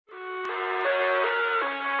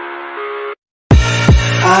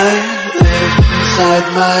I live inside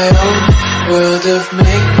my own world of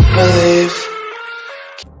make-believe.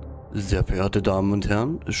 Sehr verehrte Damen und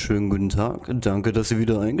Herren, schönen guten Tag. Danke, dass Sie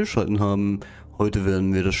wieder eingeschaltet haben. Heute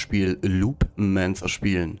werden wir das Spiel Loopmancer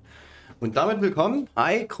spielen. Und damit willkommen.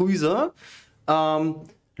 Hi, Grüße.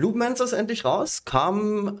 Loopmancer ist endlich raus.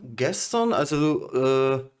 Kam gestern,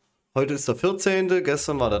 also heute ist der 14.,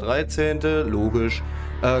 gestern war der 13., logisch,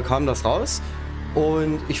 kam das raus.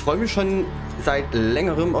 Und ich freue mich schon seit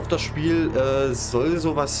längerem auf das Spiel. Soll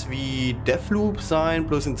sowas wie Deathloop sein,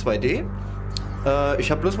 bloß in 2D.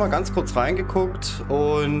 Ich habe bloß mal ganz kurz reingeguckt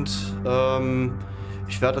und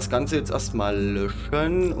ich werde das Ganze jetzt erstmal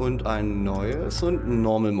löschen und ein neues und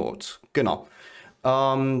Normal Mode. Genau.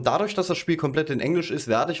 Dadurch, dass das Spiel komplett in Englisch ist,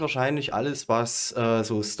 werde ich wahrscheinlich alles, was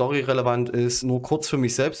so storyrelevant ist, nur kurz für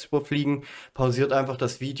mich selbst überfliegen. Pausiert einfach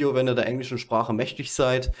das Video, wenn ihr der englischen Sprache mächtig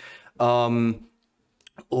seid.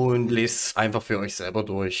 Und lest einfach für euch selber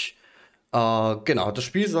durch. Genau, das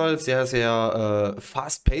Spiel soll sehr, sehr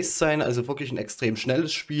fast-paced sein, also wirklich ein extrem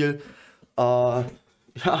schnelles Spiel. Ja,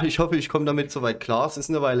 ich hoffe, ich komme damit soweit klar. Es ist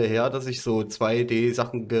eine Weile her, dass ich so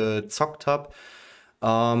 2D-Sachen gezockt habe.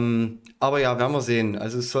 Aber ja, werden wir sehen.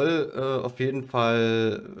 Also es soll auf jeden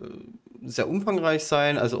Fall sehr umfangreich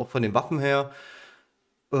sein, also auch von den Waffen her.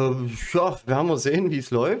 Ja, werden wir sehen, wie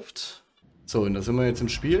es läuft. So, und da sind wir jetzt im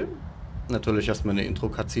Spiel. Natürlich erstmal eine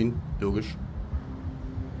Intro-Cutscene, logisch.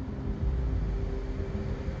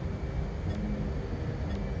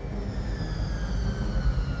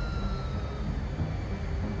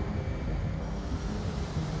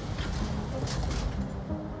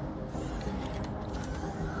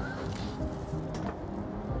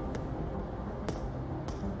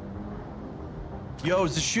 Yo,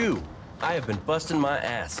 it's the shoe. I have been busting my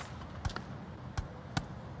ass.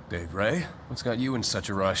 Dave Ray, what's got you in such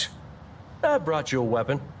a rush? I brought you a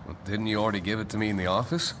weapon. Well, didn't you already give it to me in the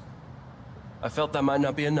office? I felt that might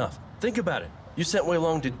not be enough. Think about it. You sent Wei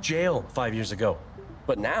Long to jail 5 years ago.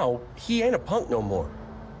 But now, he ain't a punk no more.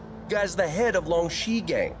 Guy's the head of Long Shi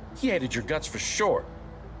gang. He hated your guts for sure.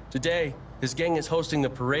 Today, his gang is hosting the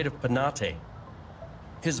Parade of Panate.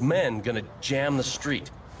 His men gonna jam the street.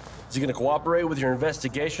 Is he gonna cooperate with your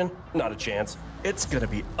investigation? Not a chance. It's gonna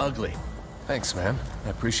be ugly. Thanks, man. I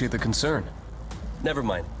appreciate the concern. Never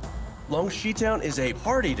mind. Long Shi Town is a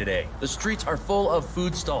party today. The streets are full of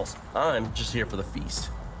food stalls. I'm just here for the feast.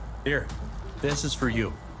 Here, this is for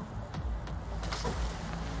you.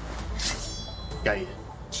 Geil.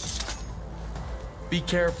 Be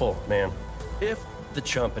careful, man. If the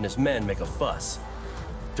chump and his men make a fuss,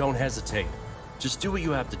 don't hesitate. Just do what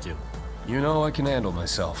you have to do. You know I can handle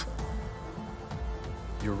myself.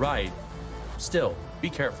 You're right. Still, be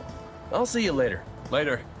careful. I'll see you later.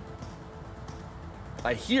 Later.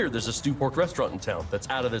 I hear there's a stew pork restaurant in town that's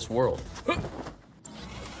out of this world.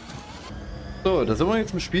 So, da sind wir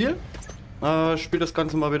jetzt im Spiel. Spiel das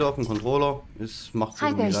Ganze mal wieder auf dem Controller. Es macht es Hi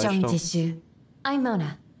irgendwie there, Showing leichter. Tissue. I'm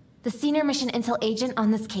Mona, the senior mission intel agent on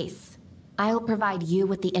this case. I will provide you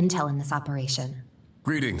with the intel in this operation.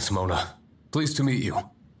 Greetings, Mona. Pleased to meet you.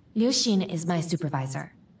 Liu Xin is my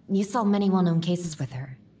supervisor. You saw many well-known cases with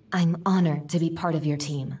her. I'm honored to be part of your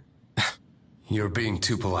team. You're being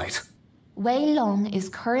too polite. Wei Long is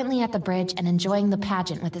currently at the bridge and enjoying the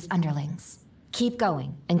pageant with his underlings. Keep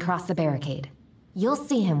going and cross the barricade. You'll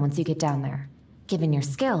see him once you get down there. Given your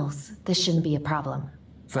skills, this shouldn't be a problem.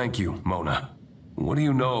 Thank you, Mona. What do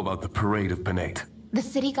you know about the Parade of Panate? The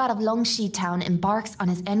city god of Longxi Town embarks on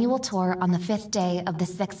his annual tour on the 5th day of the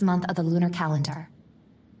 6th month of the lunar calendar.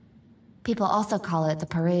 People also call it the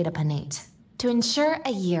Parade of Panate. To ensure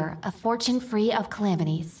a year of fortune free of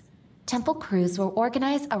calamities, temple crews will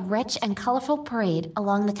organize a rich and colorful parade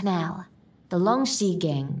along the canal. The Longxi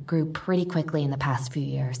gang grew pretty quickly in the past few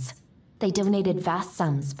years. They donated vast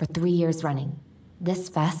sums for 3 years running. This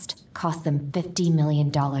fest cost them $50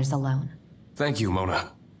 million alone. Thank you,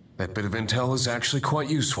 Mona. That bit of intel is actually quite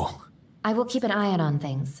useful. I will keep an eye out on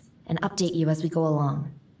things and update you as we go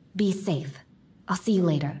along. Be safe. I'll see you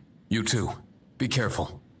later. You too. Be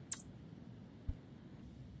careful.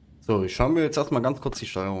 So, ich schaue mir jetzt erstmal ganz kurz die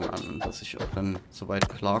Steuerung an, dass ich auch dann soweit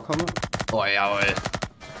klarkomme. Oh, jawohl.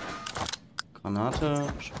 Granate,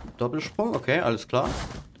 Doppelsprung, okay, alles klar.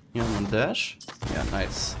 Hier haben wir einen Dash. Ja,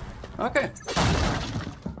 nice. Okay.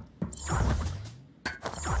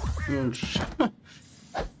 Und ich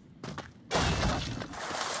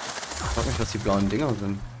frag mich, was die blauen Dinger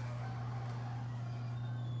sind.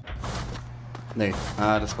 Nee,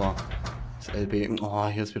 das war das LB. Oh,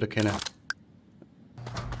 hier ist wieder keine.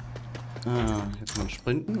 Jetzt mal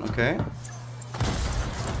sprinten, okay.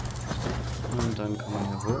 Und dann kann man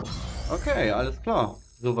hier hoch. Okay, alles klar.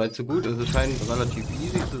 Soweit so gut. Also es scheint relativ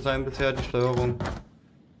easy zu sein bisher, die Steuerung.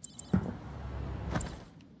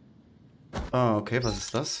 Ah, okay, was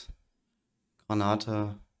ist das?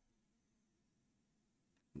 Granate.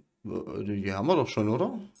 Die haben wir doch schon,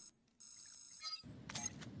 oder?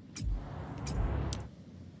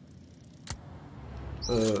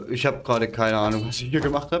 Ich habe gerade keine Ahnung, was ich hier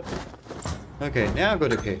gemacht habe. Okay, ja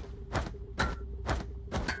gut, okay.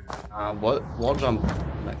 Ah, Walljump.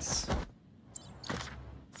 Nice.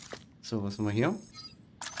 So, was haben wir hier?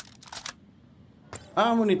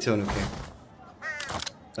 Ah, Munition, okay.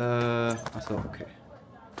 Achso, okay.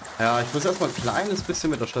 Ja, ich muss erstmal ein kleines bisschen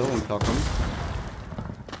mit der Steuerung klarkommen.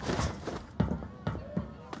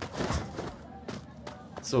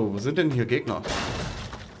 So, wo sind denn hier Gegner?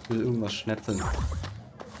 Ich will irgendwas schnetzeln.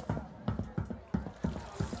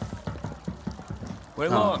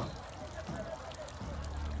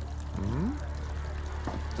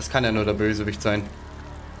 Das kann ja nur der Bösewicht sein.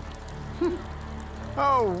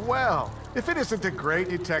 Oh, well, if it isn't the great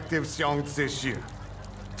detective Xiong Zishu.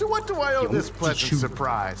 To what do I owe this pleasant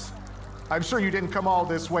surprise? I'm sure you didn't come all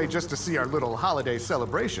this way just to see our little holiday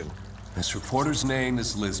celebration. This reporter's name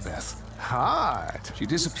is Lisbeth. Hot. She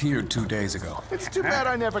disappeared 2 days ago. It's too bad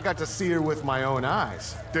I never got to see her with my own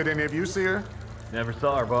eyes. Did any of you see her? Never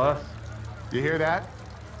saw her, boss. You hear that?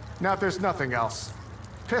 Now there's nothing else.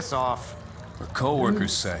 Piss off. Her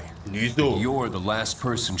co-workers say Wieso? you're the last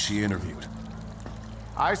person she interviewed.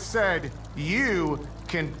 I said you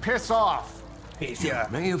can piss off. You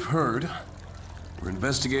may have heard. We're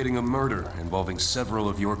investigating a murder involving several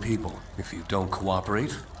of your people. If you don't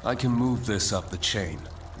cooperate, I can move this up the chain.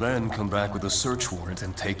 Then come back with a search warrant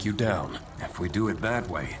and take you down. If we do it that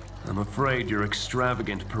way, I'm afraid your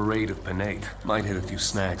extravagant parade of Panate might hit a few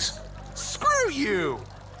snags. Screw you!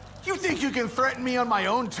 You think you can threaten me on my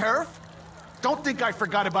own turf? Don't think I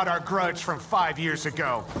forgot about our grudge from 5 years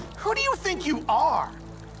ago. Who do you think you are?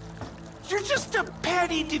 You're just a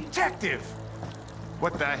petty detective.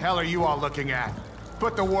 What the hell are you all looking at?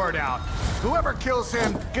 Put the word out. Whoever kills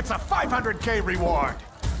him gets a 500k reward.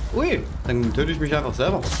 Ui, dann töte ich mich einfach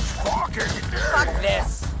selber. Fuck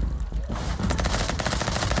this!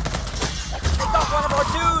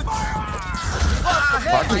 Ich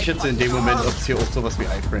frage mich jetzt in dem Moment, ob es hier auch sowas wie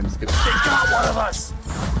Iframes gibt.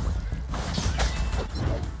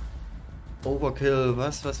 Overkill,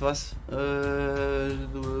 was?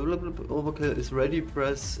 Overkill is ready,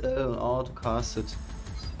 press R to cast it.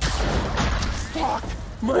 Fuck!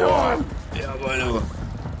 My arm! Jawohl.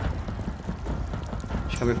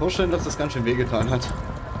 Ich kann mir vorstellen, dass das ganz schön wehgetan hat.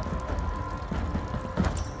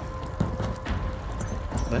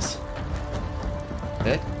 Was?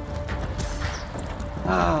 Hä?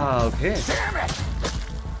 Ah, okay.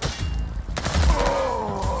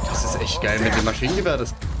 Das ist echt geil mit dem Maschinengewehr,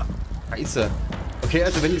 das... Scheiße. Okay,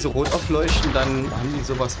 also wenn die so rot aufleuchten, dann haben die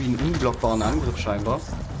sowas wie einen unblockbaren Angriff scheinbar.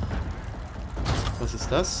 Was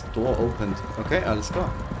ist das? Door opened. Okay, alles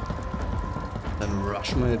klar. Dann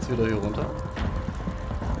rushen wir jetzt wieder hier runter.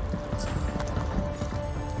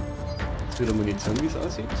 Jetzt wieder Munition, wie es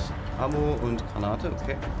aussieht. Ammo und Granate,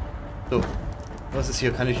 okay. So. Was ist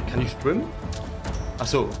hier? Kann ich schwimmen? Ach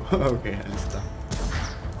so. Okay, alles klar.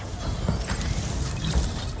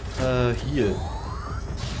 Hier.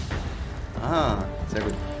 Ah, sehr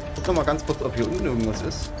gut. Ich guck noch mal ganz kurz, ob hier unten irgendwas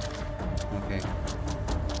ist. Okay.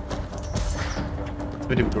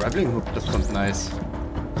 Mit dem Grappling Hook, das kommt nice.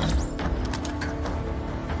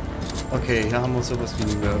 Okay, hier haben wir sowas wie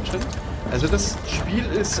ein Merchant. Also das Spiel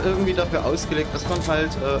ist irgendwie dafür ausgelegt, dass man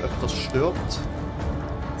halt öfters stirbt.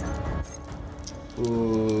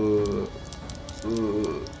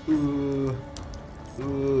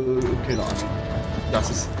 Keine Ahnung. Das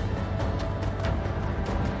ist...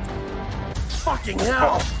 Fucking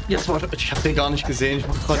hell! Jetzt war ich hab den gar nicht gesehen, ich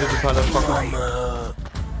war gerade total erschrocken.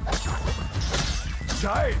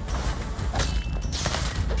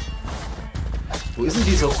 Wo ist denn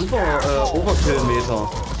dieser super Overkill-Meter?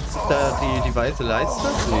 Ist da die weiße Leiste?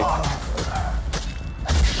 Nee.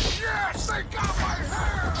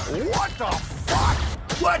 What the fuck?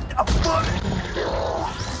 What the fuck?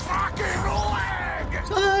 Fucking leg!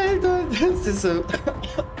 Alter, das ist so...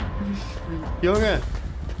 Junge!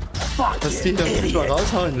 Das Ding darf ich mal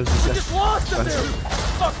raushauen, das ist ja...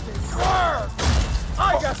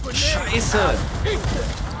 Scheiße!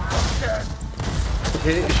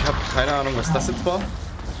 Okay, ich habe keine Ahnung, was das jetzt war.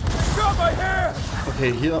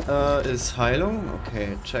 Okay, hier ist Heilung.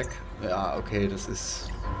 Okay, check. Ja, okay, das ist...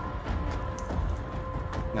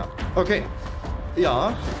 Ja, okay.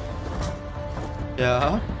 Ja.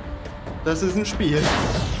 Ja. Das ist ein Spiel.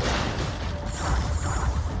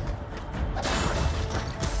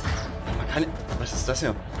 kann... Was ist das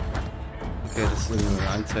hier? Okay, das ist eine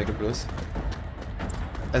Anzeige bloß.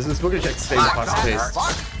 Also es ist wirklich extrem fast-paced.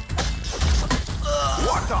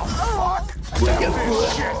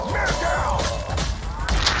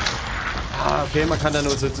 Ah, okay, man kann da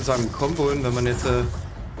nur sozusagen komboen, wenn man jetzt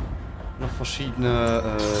noch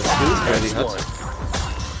verschiedene Skills ready hat.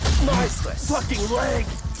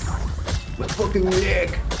 Fucking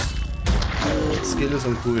leg! Skill ist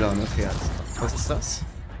und Cooldown, okay. Was ist das?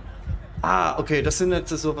 Ah, okay, das sind jetzt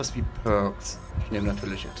sowas wie Perks. Ich nehme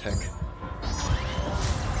natürlich Attack.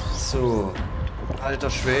 So. Alter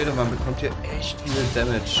Schwede, man bekommt hier echt viel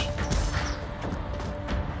Damage.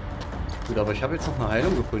 Gut, aber ich habe jetzt noch eine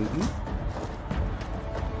Heilung gefunden.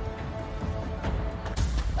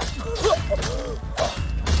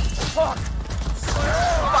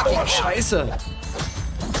 Oh, Scheiße!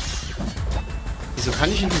 Wieso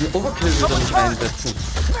kann ich in diesen Overkill wieder nicht einsetzen?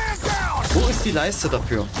 Wo ist die Leiste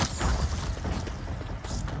dafür?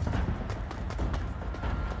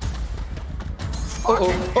 Oh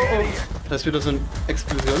oh, oh oh. Das ist wieder so ein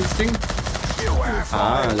Explosionsding.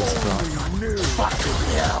 Ah, alles klar.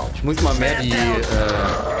 Ich muss mal mehr die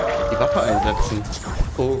Waffe einsetzen.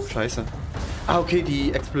 Oh, scheiße. Ah, okay,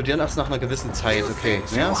 die explodieren erst nach einer gewissen Zeit. Okay,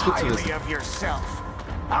 ja, ist gut zu wissen.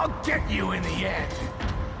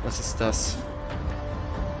 Was ist das?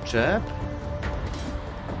 Jab?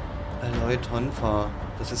 Alloy Tonfa.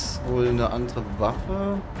 Das ist wohl eine andere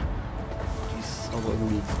Waffe. Die ist aber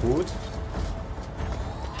irgendwie tot.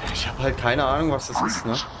 Ich habe halt keine Ahnung, was das ist,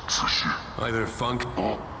 ne? Either Funk.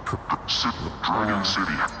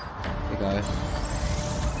 Egal.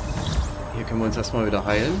 Hier können wir uns erstmal wieder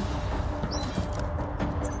heilen.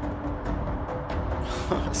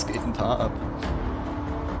 Was geht denn da ab?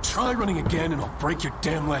 Try running again and I'll break your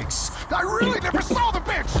damn legs. I really never saw the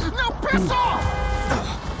bitch! Now piss off!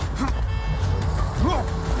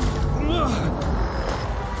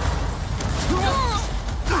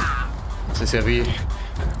 Das ist ja wie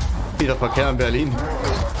der Verkehr in Berlin.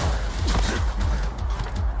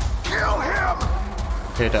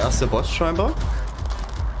 Okay, der erste Boss scheinbar.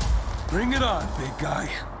 Bring it on, big guy.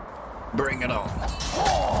 Bring it on.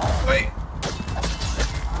 Hey.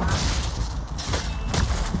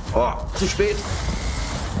 Oh, zu spät.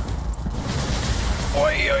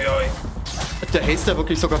 Oi, oi, oi. Der heißt ja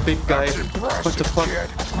wirklich sogar Big Guy. What the fuck?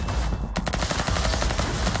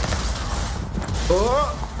 Oh.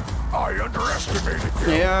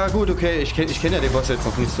 Ja gut, okay. Ich kenn ja den Boss jetzt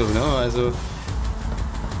noch nicht so, ne? Also...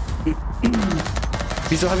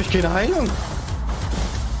 Wieso habe ich keine Heilung?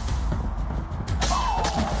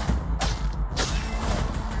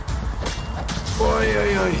 Oi,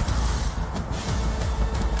 oi, oi.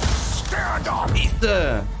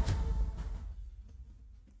 Mieste.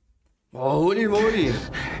 Oh, holy moly.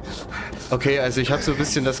 Okay, also ich habe so ein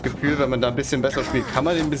bisschen das Gefühl, wenn man da ein bisschen besser spielt, kann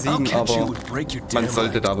man den besiegen, aber man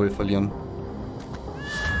sollte da wohl verlieren.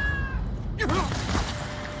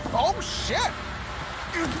 Oh shit!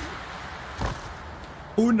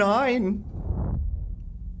 Oh nein!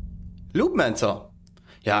 Loopmancer.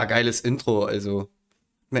 Ja, geiles Intro, also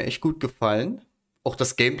mir echt gut gefallen. Auch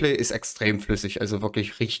das Gameplay ist extrem flüssig, also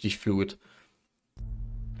wirklich richtig fluid.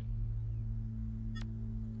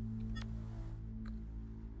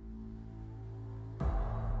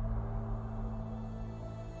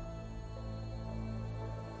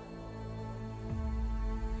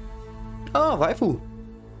 Ah, Waifu.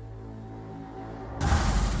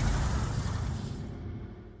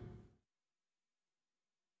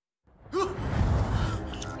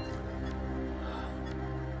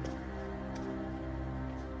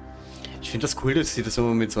 Ich finde das cool, dass sie das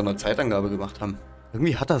immer mit so einer Zeitangabe gemacht haben.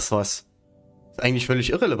 Irgendwie hat das was. Ist eigentlich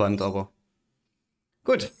völlig irrelevant, aber...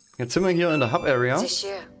 Gut, jetzt sind wir hier in der Hub-Area.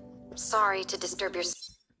 Sorry to disturb your...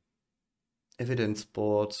 Evidence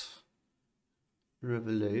Board.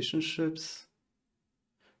 Relationships.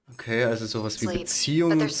 Okay, also sowas wie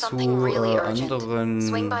Beziehungen zu anderen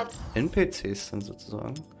NPCs dann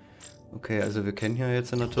sozusagen. Okay, also wir kennen hier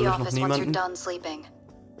jetzt natürlich noch niemanden.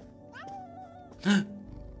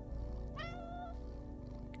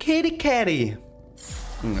 Kitty Catty.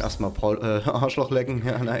 Erstmal Paul, Arschloch lecken,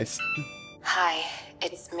 ja nice. Hi,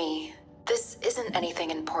 it's me. This isn't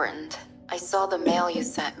anything important. I saw the mail you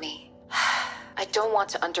sent me. I don't want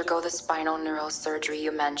to undergo the spinal neurosurgery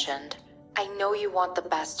you mentioned. I know you want the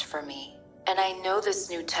best for me, and I know this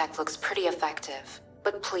new tech looks pretty effective.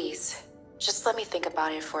 But please, just let me think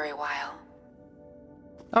about it for a while.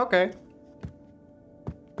 Okay.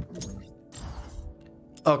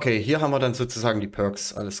 Okay, hier haben wir dann sozusagen die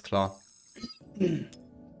Perks, alles klar. Und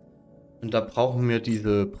da brauchen wir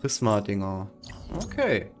diese Prisma-Dinger.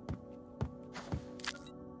 Okay.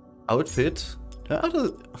 Outfit. Ja,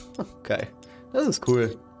 das, okay. Das ist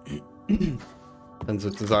cool. Dann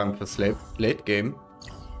sozusagen fürs Late Game.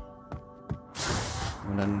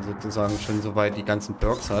 Und dann sozusagen schon soweit die ganzen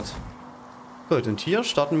Perks hat. Gut, und hier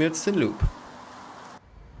starten wir jetzt den Loop.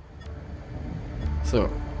 So.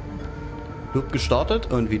 Loop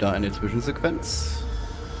gestartet und wieder eine Zwischensequenz.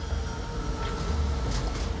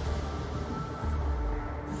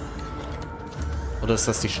 Oder ist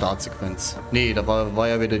das die Startsequenz? Nee, da war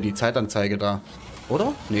ja wieder die Zeitanzeige da.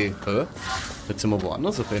 Oder? Nee, jetzt sind wir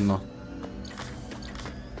woanders auf einmal.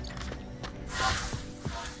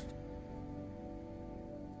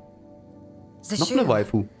 Noch eine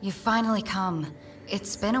Waifu. You finally come.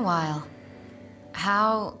 It's been a while.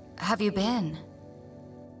 How have you been?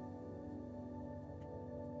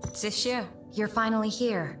 Zishu, you're finally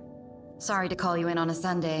here. Sorry to call you in on a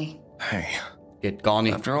Sunday. Hey. Geht gar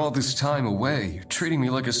nicht. After all this time away, you're treating me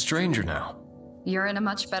like a stranger now. You're in a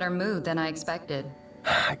much better mood than I expected.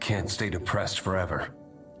 I can't stay depressed forever.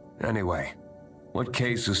 Anyway, what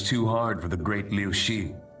case is too hard for the great Liu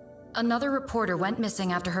Xi? Another reporter went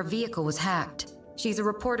missing after her vehicle was hacked. She's a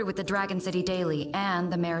reporter with the Dragon City Daily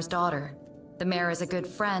and the mayor's daughter. The mayor is a good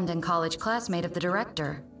friend and college classmate of the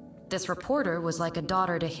director. This reporter was like a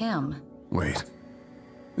daughter to him. Wait.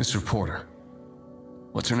 This reporter.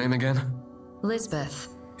 What's her name again? Lisbeth.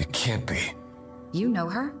 It can't be. You know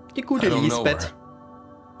her? Die gute I don't know Lisbeth. her.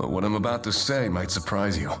 But what I'm about to say might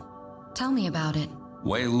surprise you. Tell me about it.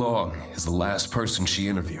 Wei Long is the last person she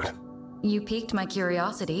interviewed. You piqued my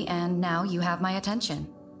curiosity, and now you have my attention.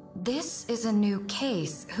 This is a new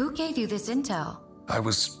case. Who gave you this intel? I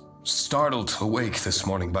was startled awake this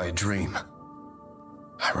morning by a dream.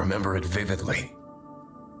 I remember it vividly.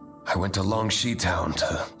 I went to Longxi Town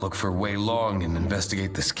to look for Wei Long and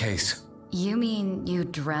investigate this case. You mean you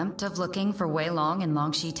dreamt of looking for Wei Long in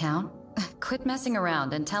Longxi Town? Quit messing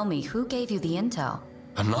around and tell me who gave you the intel.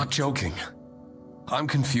 I'm not joking. I'm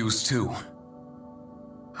confused too.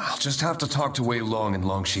 I'll just have to talk to Wei Long in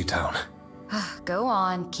Longxi Town. Go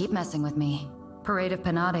on, keep messing with me. Parade of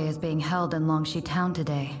Panade is being held in Longxi Town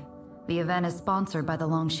today. The event is sponsored by the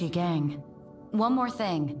Longxi gang. One more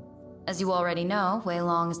thing. As you already know, Wei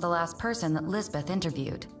Long is the last person that Lisbeth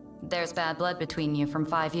interviewed. There's bad blood between you from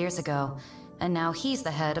 5 years ago, and now he's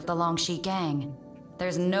the head of the Longxi gang.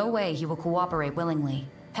 There's no way he will cooperate willingly.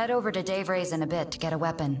 Head over to Dave Ray's in a bit to get a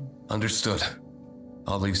weapon. Understood.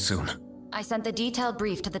 I'll leave soon. I sent the detailed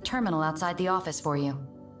brief to the terminal outside the office for you.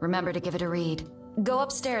 Remember to give it a read. Go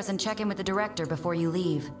upstairs and check in with the director before you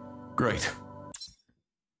leave. Great.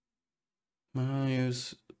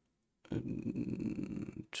 Use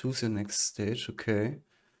choose your next stage, okay.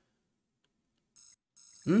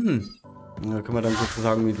 Da können wir dann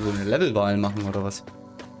sozusagen wieder so eine Levelwahl machen oder was?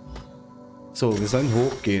 So, wir sollen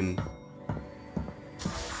hochgehen.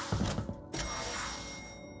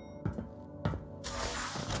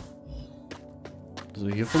 So,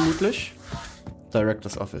 hier vermutlich.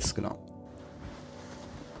 Director's Office, genau.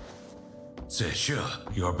 Zishu,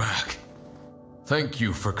 you're back. Thank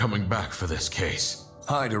you for coming back for this case.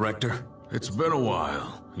 Hi, Director. It's been a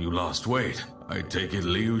while. You lost weight. I take it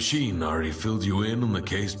Liu Xin already filled you in on the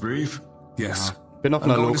case brief? Yes. Bin auf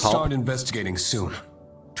I'm einer going to start Lokal. investigating soon.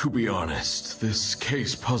 To be honest, this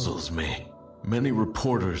case puzzles me. Many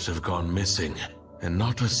reporters have gone missing, and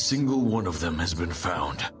not a single one of them has been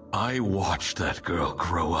found. I watched that girl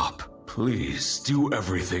grow up. Please, do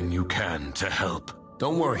everything you can to help.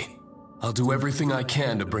 Don't worry. I'll do everything I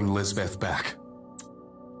can to bring Lisbeth back.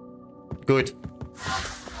 Gut.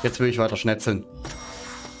 Jetzt will ich weiter schnetzeln.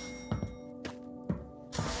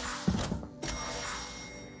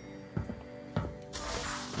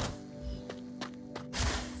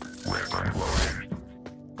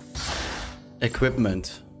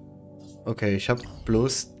 Equipment. Okay, ich habe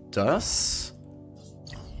bloß das.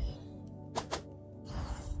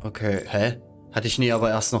 Okay, hä? Hatte ich nie aber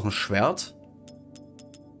erst noch ein Schwert?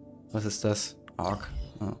 Was ist das? Arc.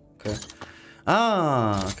 Ah, okay.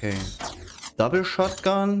 Ah, okay. Double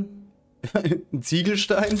Shotgun. Ein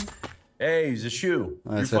Ziegelstein. Hey, Zishu,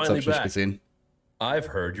 Ah, you're das letzte hab finally ich nicht back. gesehen. I've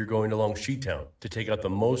heard you're going to Longxi Town to take out the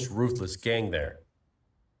most ruthless gang there.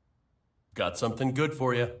 Got something good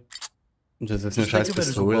for you. Und das ist eine Just scheiß think of it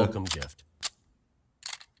as a Pistole. welcome gift.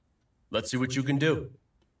 Let's see what you can do.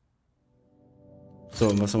 So,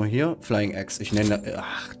 und was haben wir hier? Flying Axe. Ich nenne...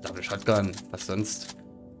 Ach, Double Shotgun. Was sonst?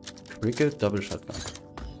 Cricket, Double Shotgun.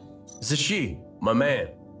 Zishi, my man.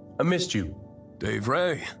 I missed you. Dave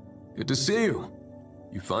Ray, good to see you.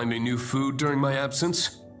 You find any new food during my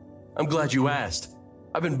absence? I'm glad you asked.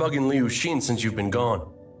 I've been bugging Liu Xin since you've been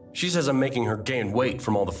gone. She says I'm making her gain weight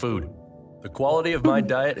from all the food. The quality of my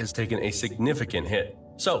diet has taken a significant hit.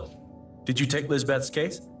 So, Did you take Lizbeth's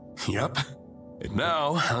case? Yep. And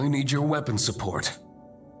now, I need your weapon support.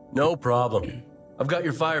 No problem. I've got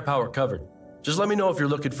your firepower covered. Just let me know if you're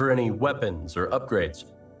looking for any weapons or upgrades.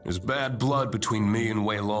 There's bad blood between me and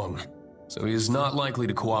Wei Long, so he is not likely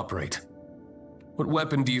to cooperate. What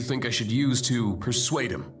weapon do you think I should use to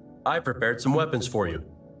persuade him? I prepared some weapons for you.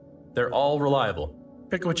 They're all reliable.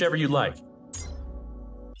 Pick whichever you like.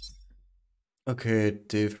 Okay,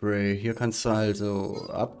 Dave Ray. Hier kannst du also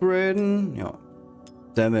upgraden. Ja.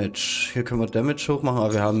 Damage. Hier können wir Damage hochmachen,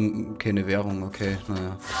 aber wir haben keine Währung. Okay,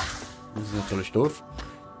 naja. Das ist natürlich doof.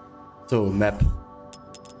 So, Map.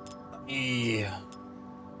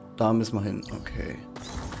 Da müssen wir hin. Okay.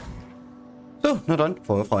 So, na dann,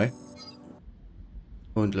 Feuer frei.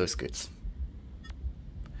 Und los geht's.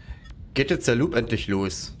 Geht jetzt der Loop endlich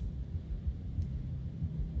los?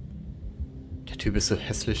 Der Typ ist so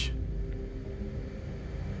hässlich.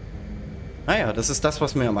 Ah ja, das ist das,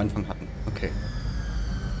 was wir am Anfang hatten. Okay.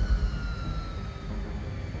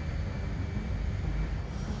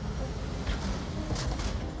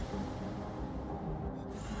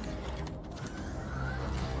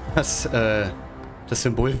 Das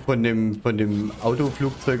Symbol von dem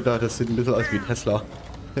Autoflugzeug da, das sieht ein bisschen aus wie Tesla.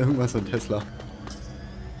 Irgendwas von Tesla.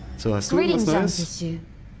 So, hast du irgendwas Neues?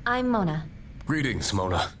 I'm Mona. Greetings,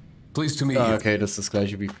 Mona. Pleased to meet you. Okay, das ist das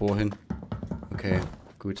gleiche wie vorhin. Okay,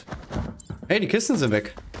 gut. Hey, die Kisten sind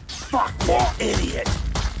weg. Fuck, idiot!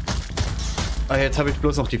 Ah, jetzt habe ich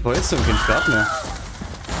bloß noch die Fäuste und kein Schwert mehr.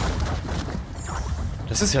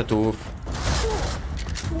 Das ist ja doof.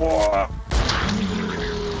 Boah.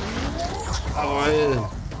 Jawohl.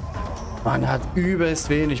 Man hat übelst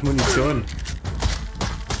wenig Munition.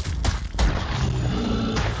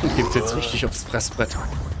 Und gibt's jetzt richtig aufs Fressbrett.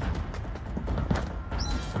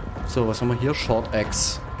 So, was haben wir hier? Short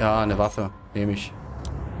Axe. Ja, eine Waffe. Nehme ich.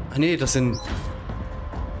 Ach nee, das sind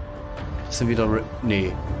wieder...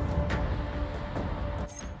 Nee.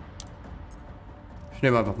 Ich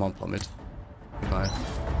nehme einfach mal ein paar mit. Egal.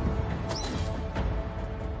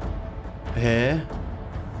 Hä?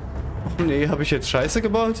 Oh nee, habe ich jetzt Scheiße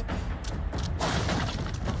gebaut?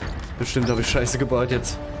 Bestimmt habe ich Scheiße gebaut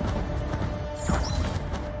jetzt.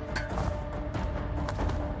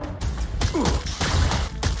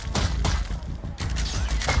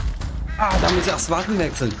 Ah, da muss ich erst Waffen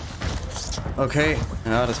wechseln. Okay,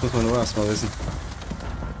 ja, das muss man nur erstmal wissen.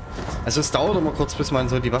 Also es dauert immer kurz, bis man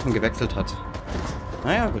so die Waffen gewechselt hat.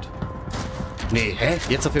 Naja, gut. Nee, hä?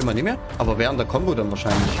 Jetzt auf einmal nicht mehr? Aber während der Combo dann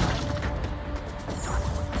wahrscheinlich.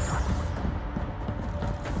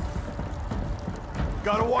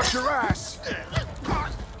 Gotta watch your ass.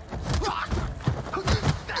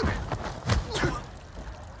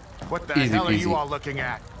 What the hell are you all looking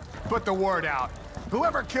at? Put the word out.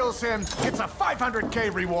 Whoever kills him gets a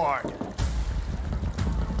 500k reward.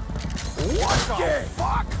 What the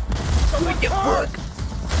fuck?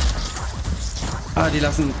 Ah, die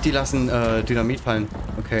lassen Dynamit fallen.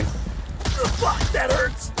 Okay.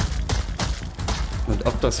 Und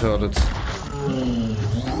ob das hörtet.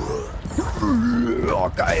 Oh,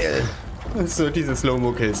 geil. So diese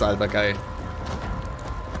Slow-Mo-Kills, Alter, geil.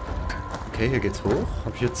 Okay, hier geht's hoch.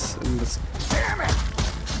 Hab ich jetzt das...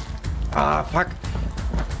 Ah, fuck.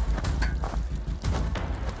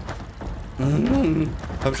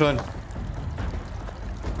 Komm schon.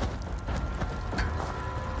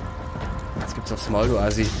 Jetzt gibt's aufs Maul, du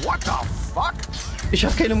Asi. Ich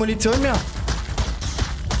hab keine Munition mehr.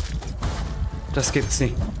 Das gibt's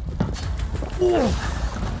nicht.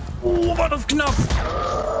 Oh, war das knapp.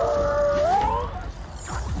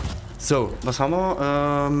 So, was haben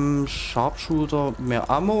wir? Sharpshooter, mehr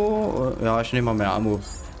Ammo. Ja, ich nehme mal mehr Ammo.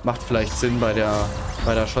 Macht vielleicht Sinn bei der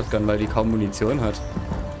Shotgun, weil die kaum Munition hat.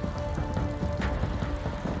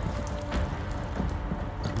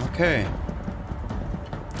 Okay.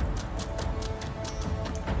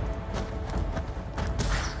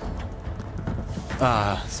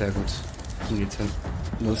 Ah, sehr gut. Munition.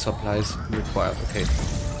 No supplies required. Okay.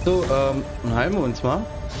 So, dann heilen wir uns mal.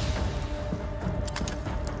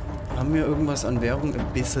 Haben wir irgendwas an Währung? Ein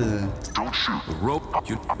bisschen.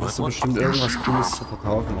 Hast du bestimmt irgendwas Cooles zu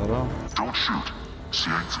verkaufen, oder?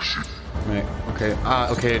 Nee, okay.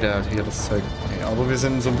 Ah, okay, der hat hier das Zeug. Okay, aber wir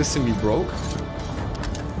sind so ein bisschen wie broke.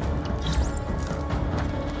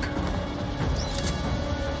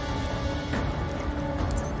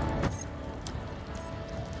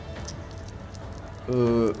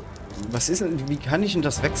 Was ist denn, wie kann ich denn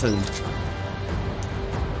das wechseln?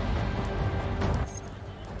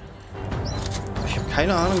 Ich habe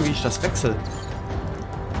keine Ahnung, wie ich das wechsle.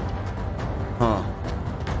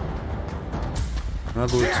 Na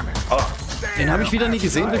gut. Oh, den habe ich wieder nie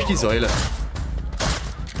gesehen durch die Säule.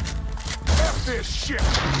 this shit.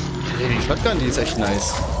 Ja, die Shotgun, die ist echt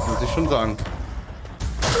nice. Muss ich schon sagen.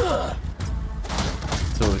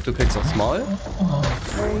 So, du kriegst aufs Maul.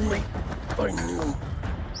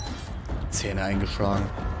 Zähne eingeschlagen.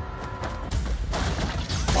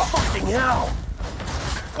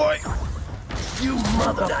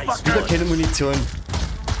 Wieder keine Munition.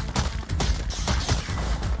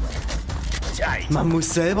 Man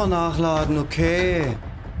muss selber nachladen, okay.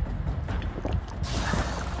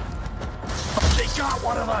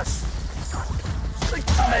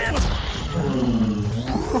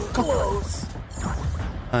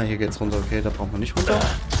 Ah, hier geht's runter, okay, da braucht man nicht runter.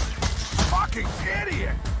 Fucking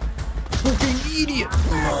idiot. Fucking idiot.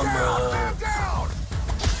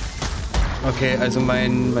 Okay, also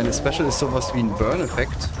meine Special ist sowas wie ein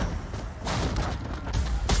Burn-Effekt.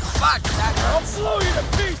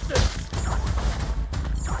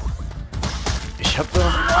 Ich habe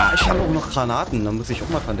auch noch Granaten, da muss ich auch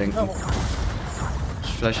mal dran denken.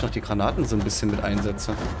 Ich vielleicht noch die Granaten so ein bisschen mit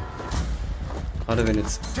einsetze. Gerade wenn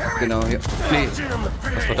jetzt... Genau, hier. Nee.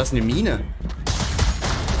 Was war das, eine Mine?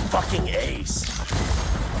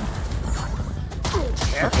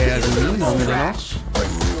 Okay, also Minen haben wir da noch.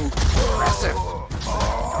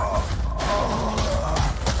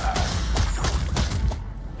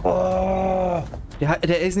 Oh,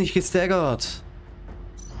 der ist nicht gestaggert.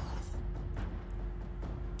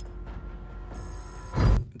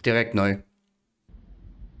 Direkt neu.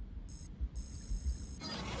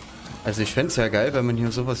 Also ich fände es ja geil, wenn man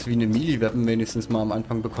hier sowas wie eine Melee-Weapon wenigstens mal am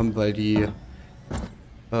Anfang bekommt, weil die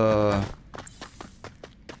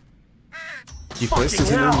Fäuste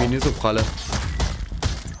sind irgendwie nicht so pralle.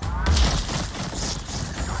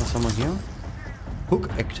 Was haben wir hier? Hook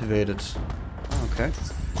activated. Ah, okay.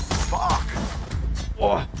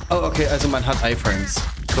 Oh, okay, also man hat Iframes.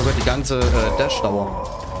 Sogar die ganze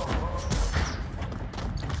Dash-Dauer.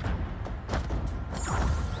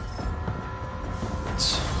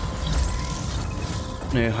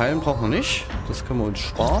 Ne, heilen braucht man nicht. Das können wir uns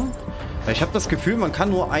sparen. Weil ich habe das Gefühl, man kann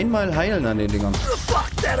nur einmal heilen an den Dingern. So,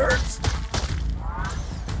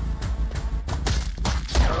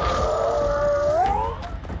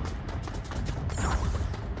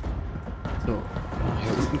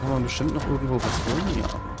 hier unten kann man bestimmt noch irgendwo was holen. Ja.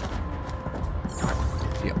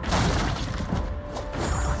 Hier.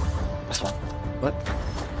 Was war? Was?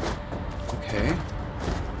 Okay.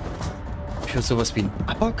 Hab ich hier sowas wie ein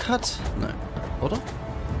Uppercut? Nein. Oder?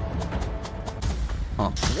 Ah.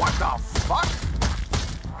 What the fuck?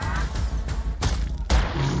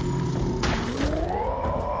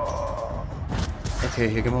 Okay,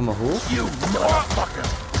 hier gehen wir mal hoch. You motherfucker.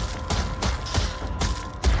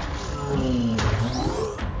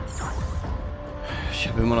 Ich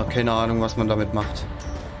habe immer noch keine Ahnung, was man damit macht.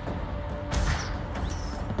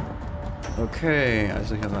 Okay,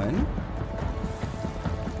 also hier rein.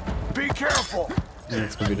 Be careful.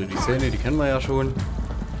 Jetzt mal wieder die Szene, die kennen wir ja schon.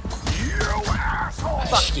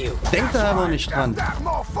 Denkt da aber nicht dran.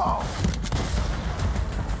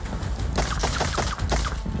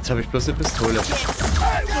 Jetzt habe ich bloß eine Pistole.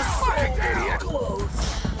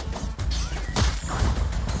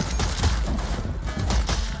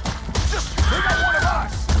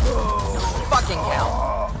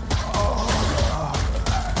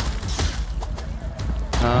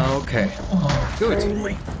 Ah, okay. Gut.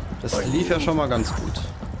 Das lief ja schon mal ganz gut.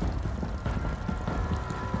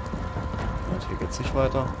 Und hier geht's nicht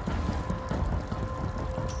weiter.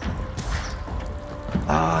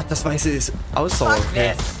 Ah, das Weiße ist Ausdauer.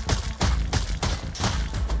 Okay.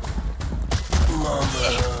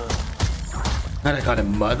 Hat er gerade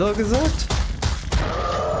Mother gesagt?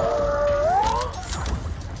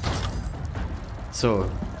 So.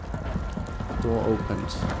 Door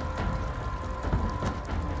opened.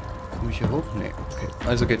 Komme ich hier hoch? Nee. Okay.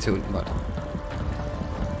 Also geht's hier unten weiter.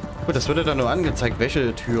 Gut, das wurde dann nur angezeigt,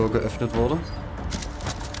 welche Tür geöffnet wurde.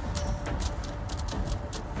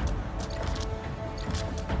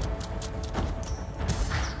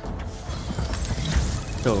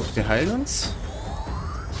 So, wir heilen uns.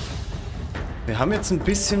 Wir haben jetzt ein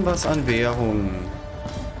bisschen was an Währung.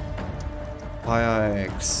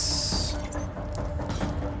 Firex.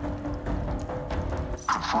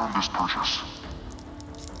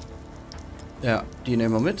 Ja, die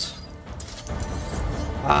nehmen wir mit.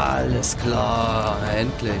 Alles klar,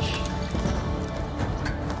 endlich.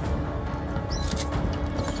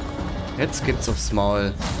 Jetzt gibt's aufs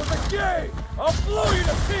Maul.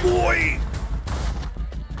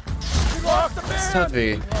 Das tat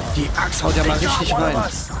weh. Die Axt haut ja mal richtig rein.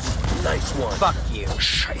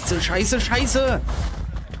 Scheiße, scheiße, scheiße.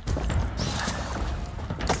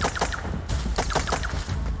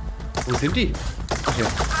 Wo sind die? Ach, hier.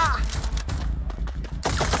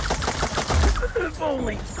 If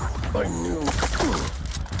only I knew.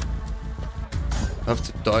 Auf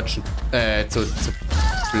zu deutschen. Zu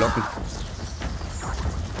blocken.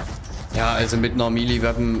 Ja, also mit einer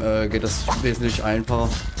Melee-Weapon geht das wesentlich einfacher.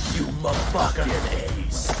 You motherfucker.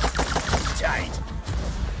 Ace. Tight.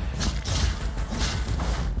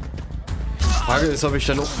 Die Frage ist, ob ich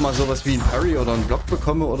dann auch mal sowas wie ein Parry oder einen Block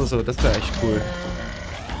bekomme oder so. Das wäre echt cool.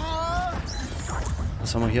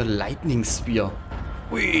 Was haben wir hier? Lightning Spear.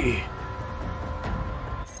 Ui.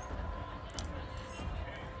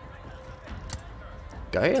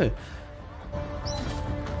 Geil.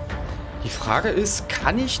 Die Frage ist,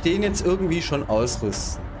 kann ich den jetzt irgendwie schon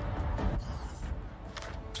ausrüsten?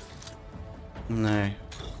 Nee.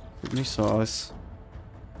 Sieht nicht so aus.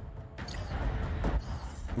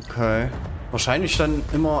 Okay. Wahrscheinlich dann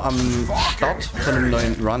immer am Start von einem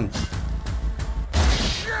neuen Run.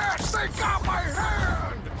 Yes, they got my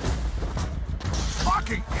hand!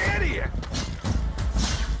 Fucking idiot!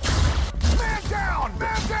 Man down!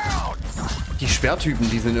 Man down! Die Schwertypen,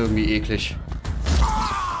 die sind irgendwie eklig.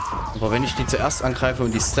 Aber wenn ich die zuerst angreife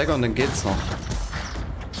und die staggern, dann geht's noch.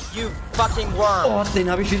 You fucking worm! Oh,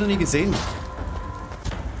 den habe ich wieder nie gesehen.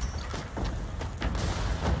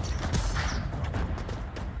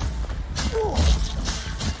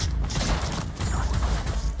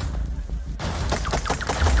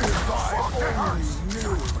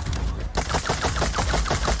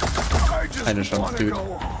 Keine Chance, Dude.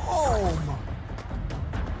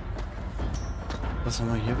 Was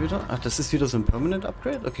haben wir hier wieder? Ach, das ist wieder so ein Permanent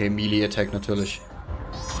Upgrade? Okay, Melee Attack natürlich.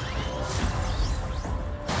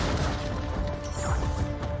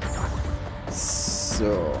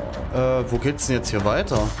 So. Wo geht's denn jetzt hier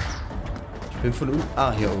weiter? Ich bin von unten.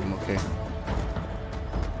 Ah, hier oben, okay.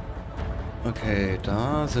 Okay,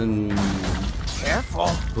 da sind.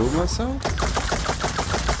 Loopmancer.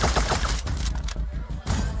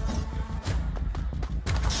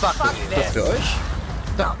 Das für euch?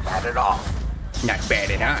 Da. Not bad at all. Not bad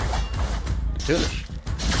at all. Natürlich.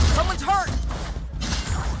 Someone's hurt.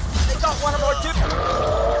 They got one of our dudes.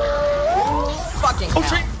 Fucking Oh hell.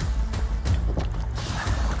 shit!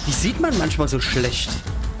 Die sieht man manchmal so schlecht.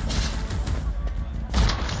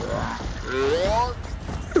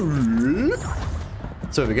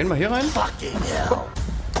 So, wir gehen mal hier rein. Fucking hell.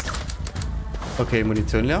 Okay,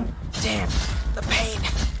 Munition leer. Damn, the pain.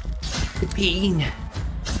 The pain.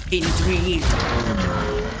 Pain is real.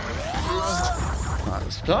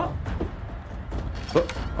 Alles klar. Oh,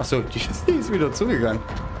 achso, die ist wieder zugegangen.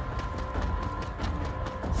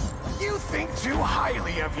 You think too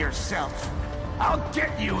highly of yourself. I'll get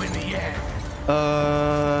you in the end.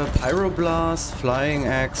 Pyroblast, Flying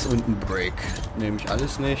Axe und ein Break. Nehme ich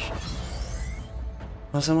alles nicht.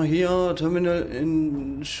 Was haben wir hier? Terminal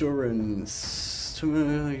Insurance.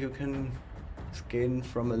 Terminal you can gain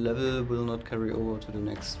from a level will not carry over to the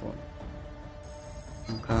next one.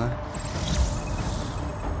 Okay.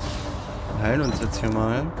 Wir heilen uns jetzt hier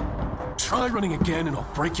mal. Try running again and I'll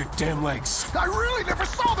break your damn legs. I really never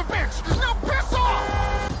saw the bitch. Now piss off!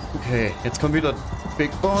 Okay, jetzt kommt wieder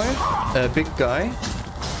Big Boy. Big Guy.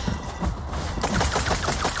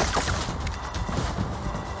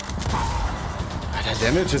 Der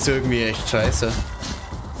Damage ist irgendwie echt scheiße.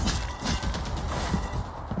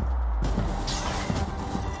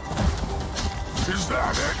 Is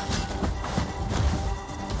that it?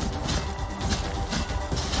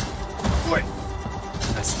 Wait.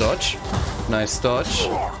 Nice Dodge. Nice Dodge.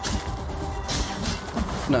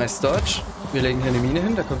 Nice Dodge. Wir legen hier eine Mine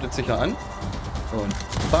hin, der kommt jetzt sicher an. Und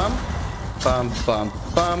bam. Bam, bam,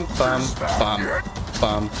 bam, bam, bam.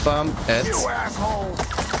 Bam, bam, Ads. You asshole!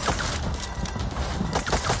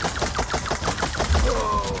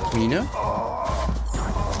 Mine.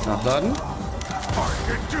 Nachladen. I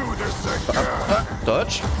can do this again.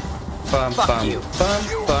 Dodge. Bam, bam, bam,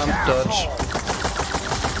 bam, Dodge.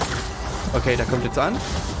 Okay, der kommt jetzt an.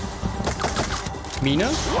 Mine.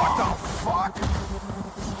 What the fuck?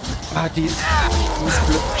 Ah, die ist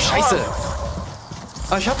blöd. Scheiße.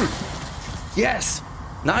 Ah, ich hab ihn. Yes.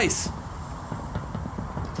 Nice.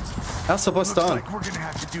 Erster Boss Looks down. like we're gonna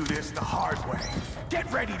have to do this the hard way.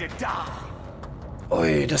 Get ready to die.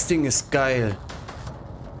 Ui, das Ding ist geil.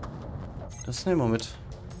 Das nehmen wir mit.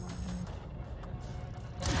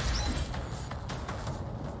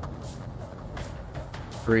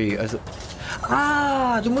 Free, also...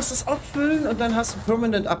 Ah, du musst es auffüllen und dann hast du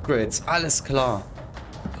Permanent Upgrades. Alles klar.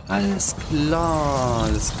 Alles klar,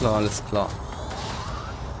 alles klar, alles klar.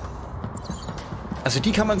 Also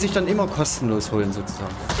die kann man sich dann immer kostenlos holen,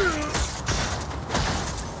 sozusagen.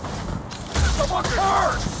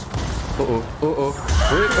 Oh oh, oh oh.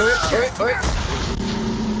 Ui, ui, ui, ui.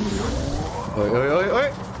 Ui, ui, ui, ui.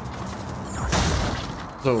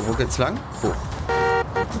 So, wo geht's lang? Hoch.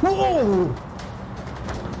 Wow!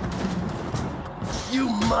 You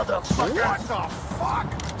motherfucker! What the fuck?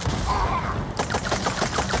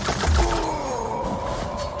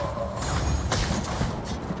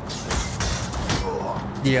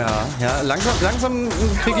 Ja, ja, langsam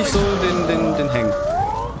kriege ich so den Hang.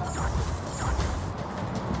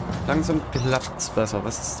 Langsam klappt's besser.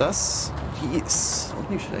 Was ist das? Die ist auch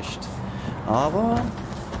nicht schlecht. Aber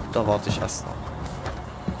da warte ich erst noch.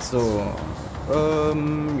 So,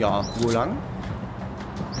 ja, wo lang?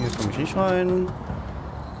 Hier komme ich nicht rein.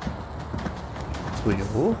 So, hier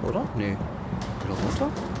hoch, oder? Nee. Wieder runter?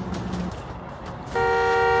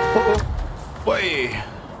 Oh, oh. Ui.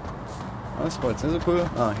 Das war jetzt nicht so cool.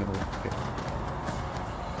 Ah, hier hoch. Okay.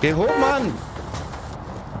 Geh hoch, Mann!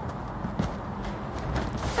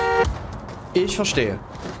 Ich verstehe.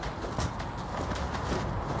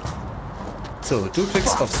 So, du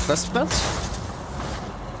klickst aufs Fressbrett.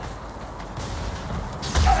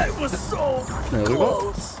 Schnell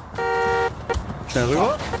rüber. Schnell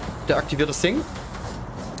rüber. Der aktiviert das Ding.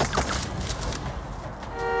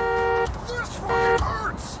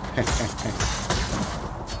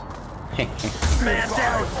 Man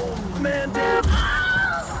down! Man down!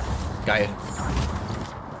 Geil.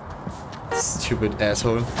 Stupid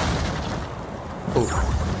Asshole. Oh,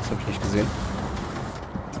 das habe ich nicht gesehen.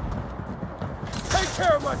 Take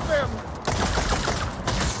care of my family.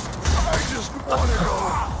 I just wanna go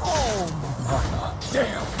home.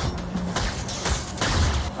 Damn.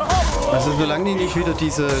 Also solange die nicht wieder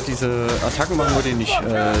diese Attacken machen, wo die nicht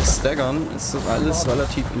staggern, ist das alles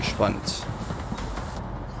relativ entspannt.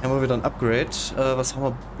 Hier haben wir wieder ein Upgrade. Was haben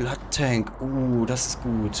wir? Blood Tank. Das ist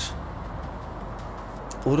gut.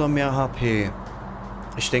 Oder mehr HP.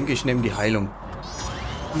 Ich denke, ich nehme die Heilung.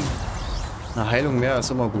 Eine Heilung mehr ist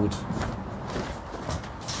immer gut.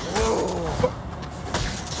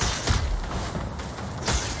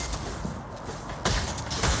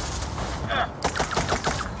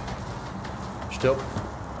 Stirb.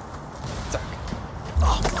 Zack.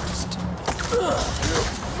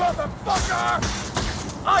 Motherfucker!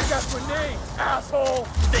 I got grenades, asshole!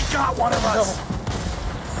 They got one of us!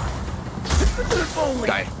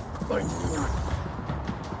 Geil.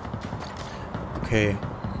 Okay.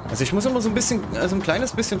 Also ich muss immer so ein bisschen, also ein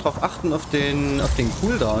kleines bisschen drauf achten auf den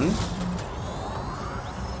Cooldown.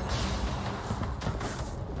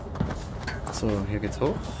 So, hier geht's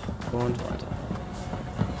hoch und weiter.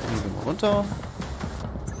 Hier gehen wir runter.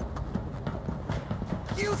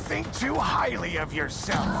 You think too highly of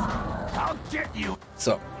yourself. I'll get you.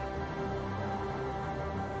 So.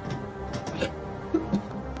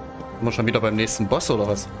 Sind wir schon wieder beim nächsten Boss oder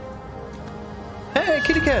was? Hey,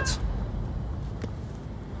 Kitty Cat!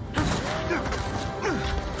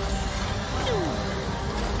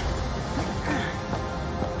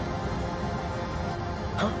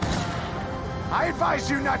 I advise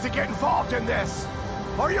you not to get involved in this,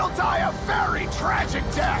 or you'll die a very tragic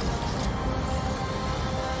death.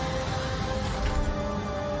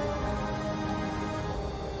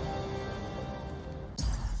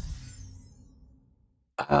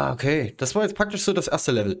 Ah, okay. Das war jetzt praktisch so das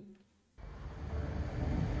erste Level.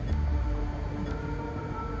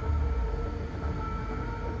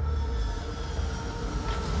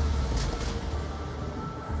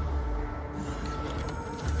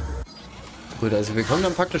 Gut, also wir kommen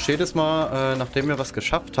dann praktisch jedes Mal, nachdem wir was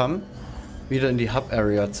geschafft haben, wieder in die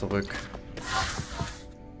Hub-Area zurück.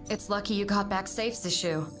 It's lucky you got back safe,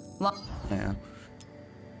 Sishu. Naja.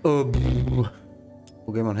 Wo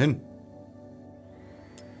gehen wir hin?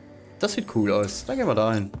 Das sieht cool aus. Dann gehen wir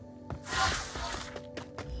da hin.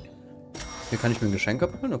 Hier kann ich mir ein Geschenk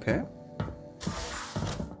abholen, okay.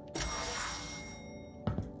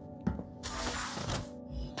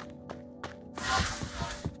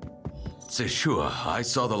 Sure, I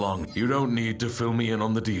saw the long. You don't need to fill me in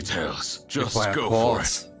on the details. Just go for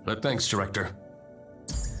it. But thanks, Director.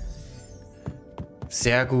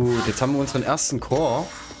 Sehr gut. Jetzt haben wir unseren ersten Core.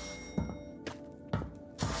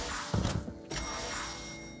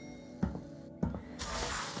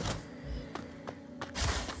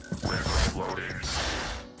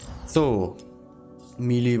 So.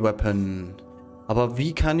 Melee Weapon. Aber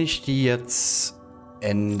wie kann ich die jetzt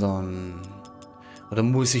ändern? Oder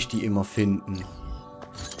muss ich die immer finden?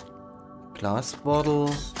 Glass Bottle.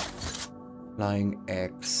 Flying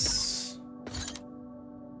Axe.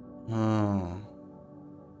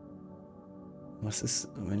 Was ist,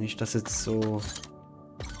 wenn ich das jetzt so...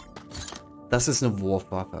 Das ist eine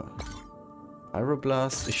Wurfwaffe.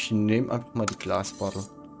 Pyroblast. Ich nehme einfach mal die Glass Bottle.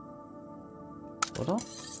 Oder?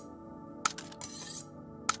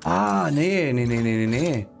 Ah,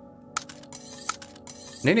 nee.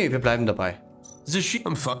 Nee, wir bleiben dabei. I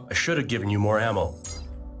should have given you more ammo.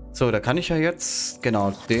 So, da kann ich ja jetzt...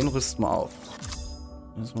 Genau, den rüsten wir auf.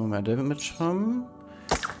 Müssen wir mehr Damage haben.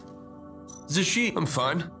 I'm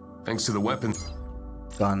fine. Thanks to the weapon.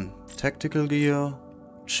 Dann Tactical Gear.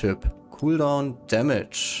 Chip. Cooldown.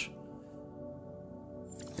 Damage.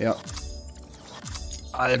 Ja.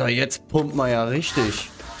 Alter, jetzt pumpt man ja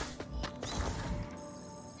richtig.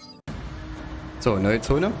 So, neue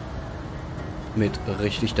Zone. Mit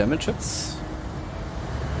richtig Damage jetzt.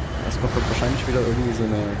 Erstmal kommt wahrscheinlich wieder irgendwie so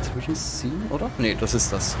eine Zwischenscene, oder? Nee, das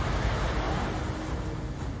ist das.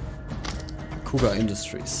 Cougar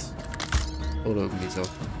Industries. Oder irgendwie so.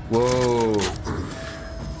 Wow.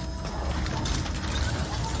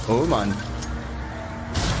 Oh Mann.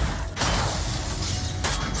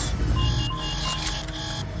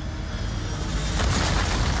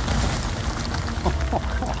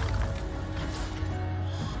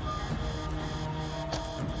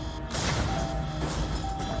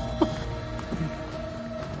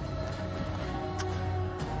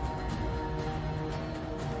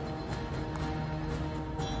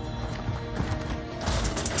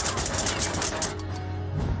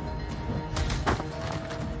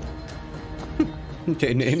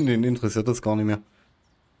 Den interessiert das gar nicht mehr.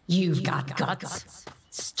 You've got guts.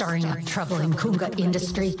 Stirring up trouble in Kunga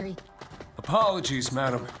industry. Apologies,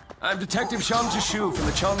 madam. I'm Detective Shamjashu from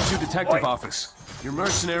the Chamju Detective Office. Your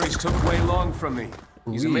mercenaries took Wei Long from me.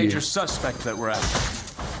 He's a major suspect that we're after.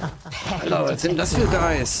 Alter, was sind das für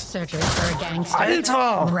Guys? Searchers for a gangster.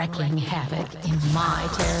 Alter! Wrecking havoc in my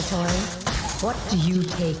territory. What do you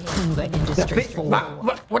take Kunga industry for?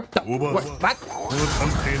 What the? What?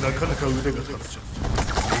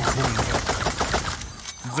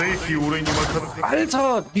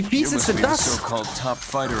 Alter, wie fies ist denn das? So-called top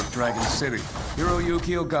fighter of Dragon City,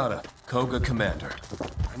 Hiroyuki Ogata, Koga commander.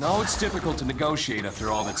 I know it's difficult to negotiate after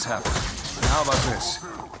all that's happened. But how about this?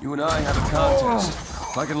 You and I have a contest.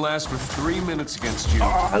 If I can last for 3 minutes against you,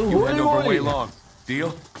 you hand over Wei Long.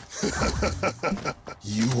 Deal?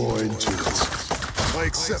 You are into it. I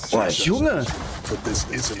accept your challenge, but this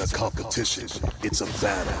isn't a competition. It's a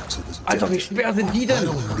battle to the death. Alter, wie schwer sind die I denn?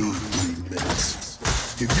 don't need 3 minutes.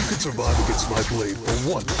 If you can survive against my blade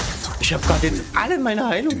for 1 minute, Ich hab gerade jetzt alle meine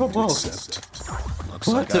Heilung verbraucht. Looks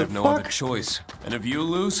like I have no other choice. And if you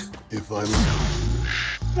lose? If I lose,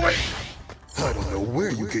 I don't know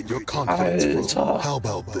where you get your confidence from. How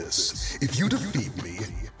about this? If you defeat me,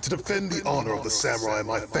 to defend the honor of the samurai in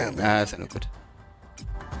my family. Ah, ist ja nur gut.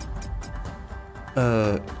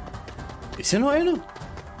 Ist hier nur eine?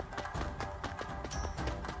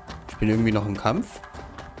 Ich bin irgendwie noch im Kampf.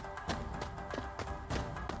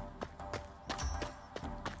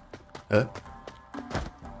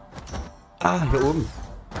 Ah, hier oben.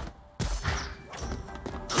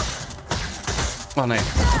 Oh nein.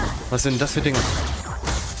 Was sind das für Dinge?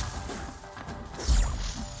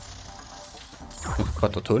 Mir ist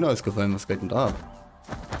gerade der Ton ausgefallen. Was geht denn da ab?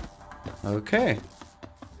 Okay.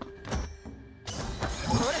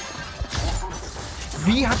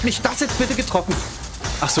 Wie hat mich das jetzt bitte getroffen?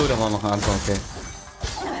 Ach so, da war noch ein anderer, okay.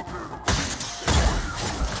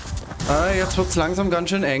 Jetzt wird's langsam ganz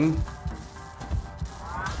schön eng.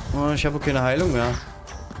 Oh, ich habe keine Heilung mehr.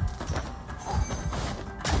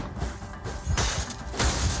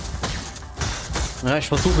 Ja, ich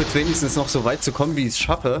versuche jetzt wenigstens noch so weit zu kommen, wie ich es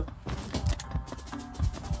schaffe.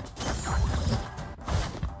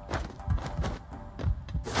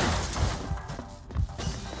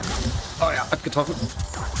 Oh ja, hat getroffen.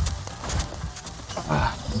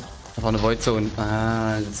 Ah, da war eine Voidzone.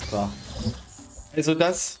 Ah, alles klar. Also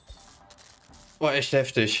das war echt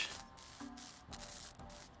heftig.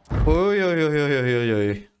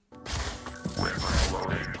 Uiuiuiuiui.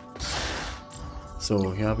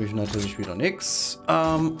 So, hier habe ich natürlich wieder nichts.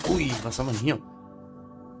 Ui, was haben wir denn hier?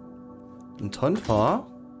 Ein Tonfa.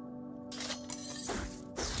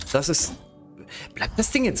 Das ist... Bleibt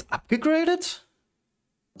das Ding jetzt abgegradet?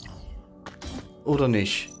 Oder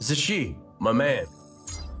nicht? Zashi, my man.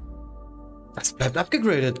 Das bleibt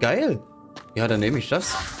abgegradet, geil. Ja, dann nehme ich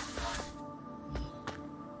das.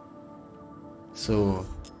 So.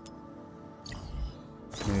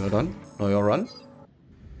 Ja dann, neuer Run.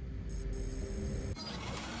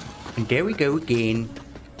 And there we go again.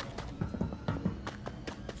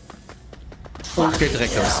 Und geht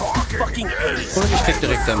direkt aus. Und ich krieg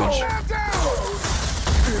direkt Damage.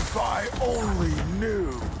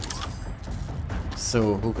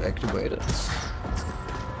 So, Hook activated.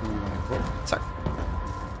 Zack.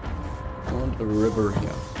 Und a River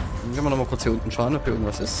hier. Dann gehen wir nochmal kurz hier unten schauen, ob hier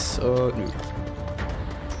irgendwas ist. Nö.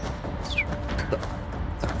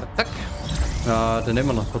 Zack, zack, zack. Ja, dann nehmen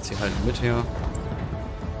wir noch kurz die Haltung mit hier.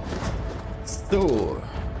 So.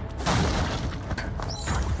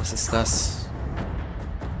 Was ist das?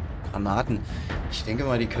 Granaten. Ich denke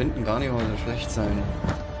mal, die könnten gar nicht mal so schlecht sein.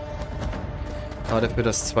 Gerade für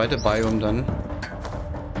das zweite Biome dann.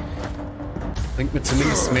 Bringt mir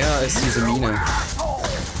zumindest mehr als diese Mine.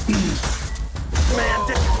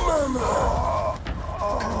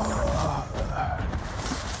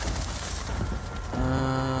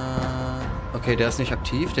 Okay, der ist nicht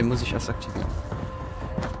aktiv, den muss ich erst aktivieren.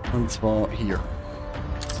 Und zwar hier.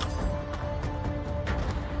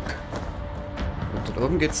 Und dort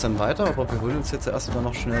oben geht es dann weiter, aber wir holen uns jetzt erst mal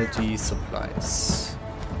noch schnell die Supplies.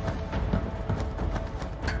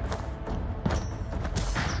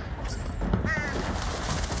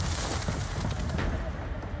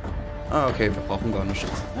 Ah, okay, wir brauchen gar nicht.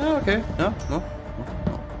 Ja, okay, ja, no.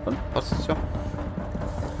 Dann passt es ja.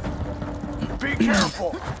 Be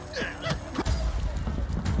careful.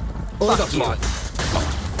 Oh, das mal.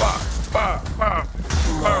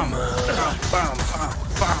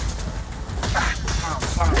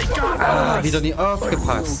 Ah, wieder nie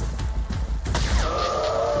aufgepasst.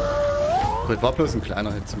 Gut, war bloß ein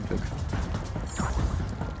kleiner Hit zum Glück.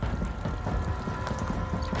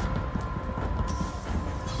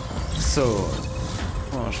 So.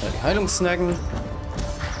 Mal schnell die Heilung snacken.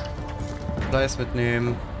 Fleiß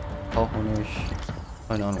mitnehmen. Brauchen wir nicht.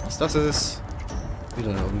 Keine Ahnung, was das ist.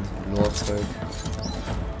 Wieder irgendein Lore-Zeug.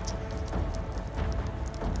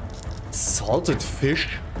 Salted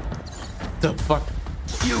Fish? The fuck?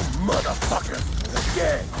 You motherfucker.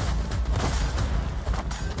 Yeah.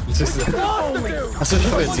 Was ist das? Achso,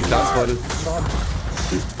 ich habe jetzt die Glasbeutel.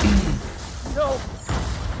 No.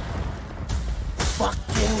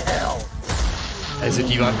 Fucking hell. Also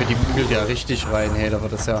die Waffe, die bügelt ja richtig rein. Hey, da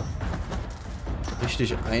wird das ja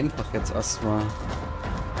richtig einfach jetzt erstmal.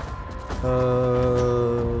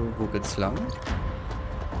 Wo geht's lang?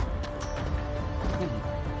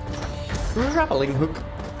 Grappling Hook.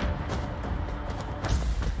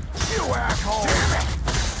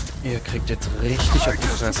 Ihr kriegt jetzt richtig auf die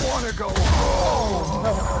Fresse.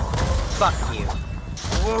 Fuck you.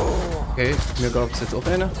 Okay, mir gab's jetzt auch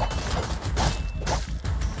eine.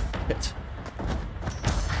 Jetzt.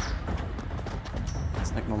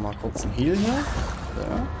 Snacken wir mal kurz einen Heal hier.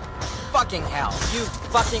 Ja. Fucking hell. You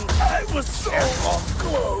fucking... I was so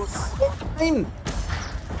close. Nein!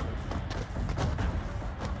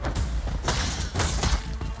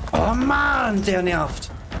 Oh Mann, der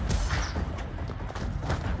nervt.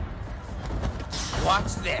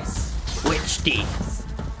 Watch this. Witch deeds.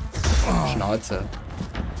 Schnauze.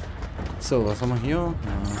 So, was haben wir hier? Ja.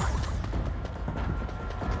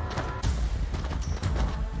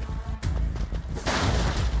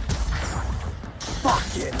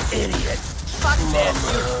 Fucking idiot. Fuck this,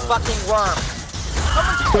 you fucking worm.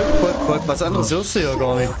 Gut, was anderes hörst du ja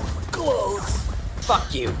gar nicht. Close.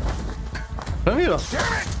 Fuck you. Dann wieder.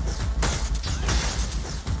 Damn it.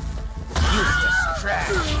 Useless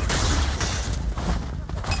trash.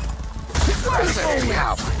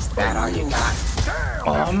 Is that all you got?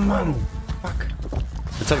 Oh Mann. Fuck.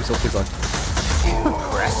 Jetzt hab ich's auch gesagt.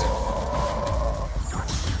 Impressive.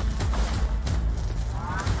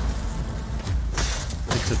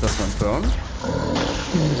 Jetzt das mal ein Burn.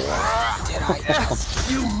 Did I just...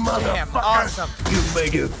 You motherfucker. Awesome. You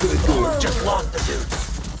made it good. Just lost the dude.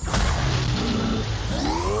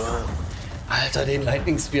 Alter, den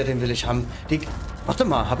Lightning Spear, den will ich haben. Warte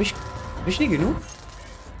mal, hab ich nie genug?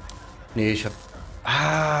 Nee, ich hab...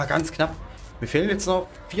 Ah, ganz knapp. Mir fehlen jetzt noch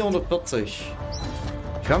 440.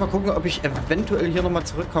 Ich werde mal gucken, ob ich eventuell hier nochmal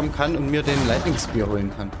zurückkommen kann und mir den Lightning Spear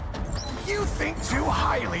holen kann. You think too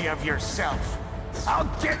highly of yourself. I'll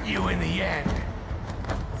get you in the end.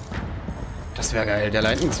 Das wäre geil. Der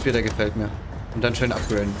Lightning Spear, der gefällt mir. Und dann schön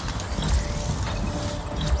upgraden.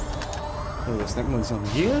 So, jetzt snacken wir uns noch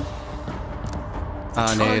einen Heal.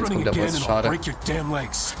 Ah, nee, jetzt kommt der Boss. Schade.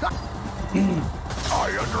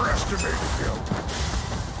 I underestimated you.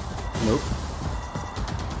 Nope.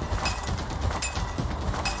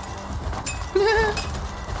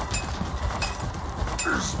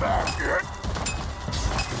 Is that it?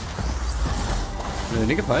 Mir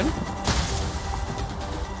nicht gefallen?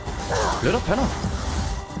 Blöder Penner.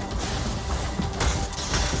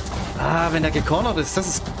 Ah, wenn der gecornert ist,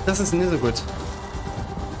 das ist nicht so gut.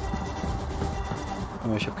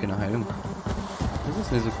 Aber ich habe keine Heilung. Das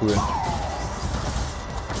ist nicht so cool.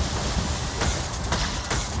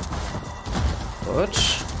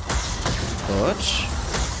 Dodge. Dodge.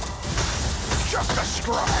 Just a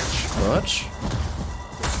scratch. Dodge.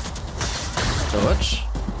 Dodge.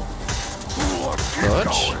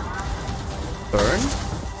 Dodge. Burn.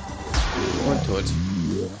 Und tot.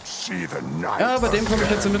 Ja, bei dem komme ich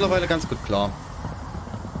jetzt mittlerweile ganz gut klar.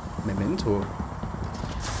 Memento.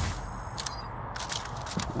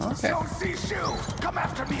 Okay.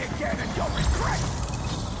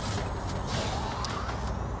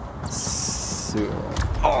 So.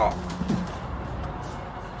 Oh.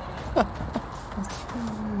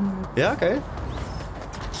 Ja, geil.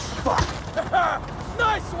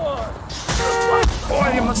 Oh,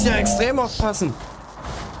 hier muss ja extrem aufpassen.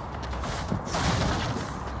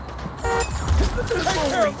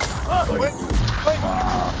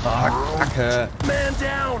 Ah, Kacke. Man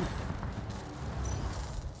down.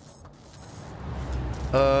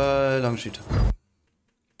 Longsheet.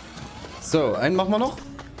 So, einen machen wir noch.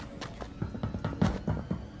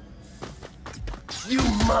 You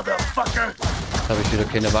motherfucker. Jetzt habe ich wieder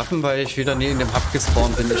keine Waffen, weil ich wieder neben dem Hub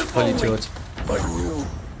gespawnt bin. Ich Vollidiot.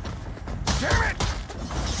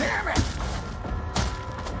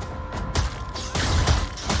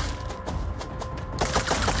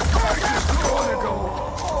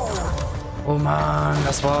 Oh Mann,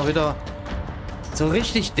 das war wieder so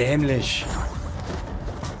richtig dämlich.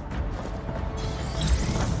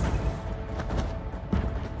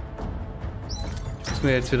 Ich muss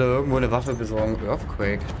mir jetzt wieder irgendwo eine Waffe besorgen.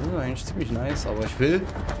 Earthquake. Das ist eigentlich ziemlich nice, aber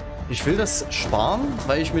ich will das sparen,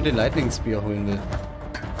 weil ich mir den Lightning Spear holen will.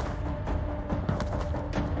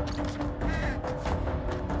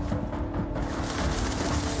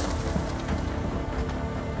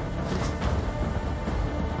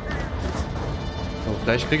 So,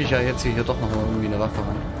 vielleicht kriege ich ja jetzt hier doch noch mal irgendwie eine Waffe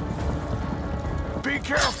ran. Be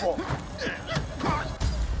careful.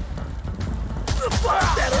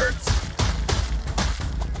 That hurts.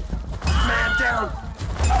 Man down.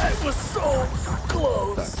 I was so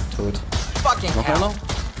close. Zack, tot. Fucking Noch hell. einer?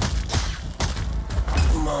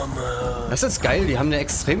 Mama. Das ist geil, die haben eine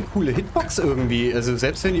extrem coole Hitbox irgendwie. Also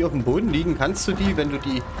selbst wenn die auf dem Boden liegen, kannst du die, wenn du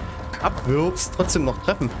die abwirbst, trotzdem noch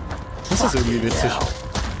treffen. Das ist irgendwie witzig.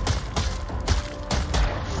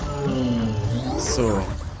 So.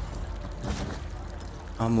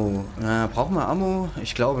 Ammo. Brauchen wir Ammo?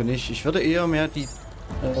 Ich glaube nicht. Ich würde eher mehr die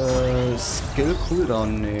Skill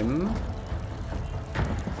Cooldown nehmen.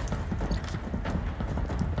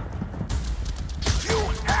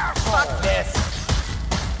 Fuck this.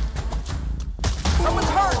 Someone's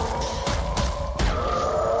hurt.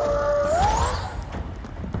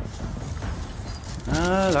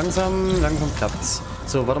 Langsam klappt's.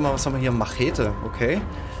 So, warte mal, was haben wir hier? Machete, okay.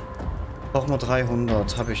 Brauchen wir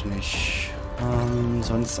 300, habe ich nicht.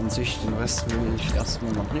 Sonst an sich, den Rest will ich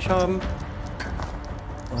erstmal noch nicht haben.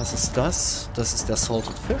 Was ist das? Das ist der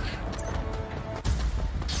Salted Fish.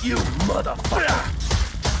 You motherfucker.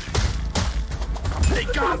 They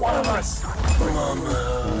got one of us.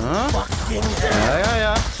 Mama. Fucking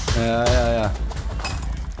hell. Ja.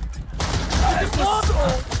 I was so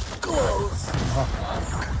close.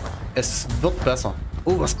 Es wird besser.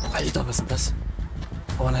 Oh, was? Alter, was ist denn das?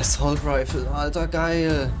 Oh, ein Assault Rifle. Alter,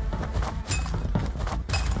 geil.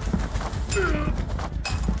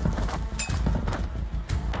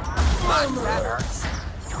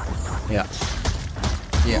 Ja.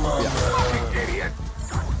 Ja.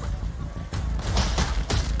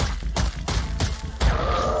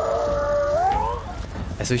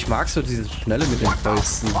 Also ich mag so diese Schnelle mit den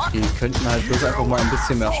Fäusten. Die könnten halt bloß einfach mal ein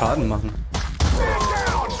bisschen mehr Schaden machen.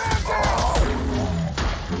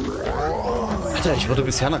 Alter, ich wurde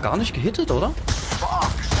bisher noch gar nicht gehittet, oder?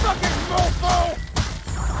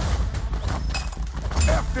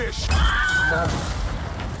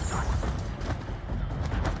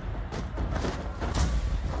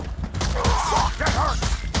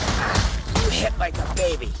 You hit like a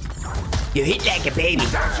baby. You hit like a baby.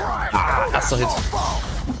 Ah, erster Hit.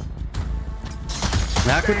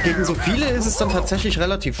 Na gut, gegen so viele ist es dann tatsächlich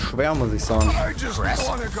relativ schwer, muss ich sagen.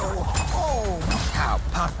 How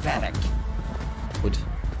pathetic. Gut.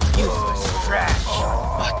 Useless trash.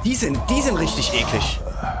 Ach, die sind richtig eklig.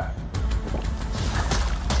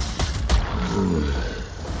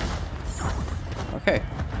 Okay.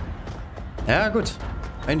 Ja gut.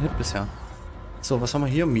 Ein Hit bisher. So, was haben wir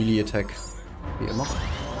hier? Melee Attack. Wie immer.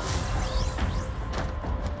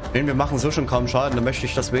 Denn wir machen so schon kaum Schaden, dann möchte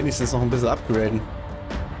ich das wenigstens noch ein bisschen upgraden.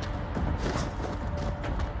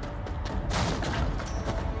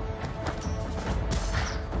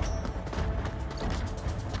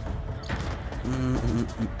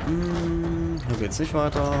 Hier geht's nicht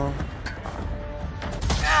weiter.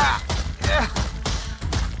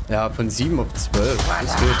 Ja, von 7 auf 12.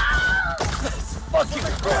 Das geht.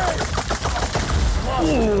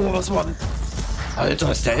 Oh, was war denn?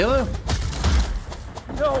 Alter, ist der irre?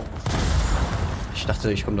 Ich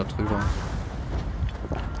dachte, ich komme da drüber.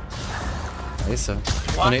 Scheiße.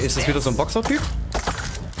 Oh ne, ist das wieder so ein Boxer-Typ?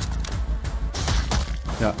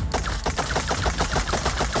 Ja.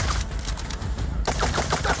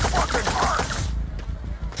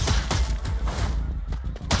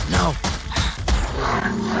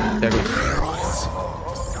 Sehr gut.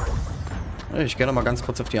 Ich gehe noch mal ganz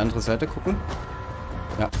kurz auf die andere Seite gucken.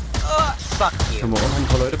 Ja. Können wir auch noch ein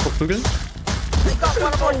paar Leute verprügeln?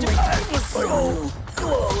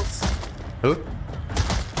 Hä?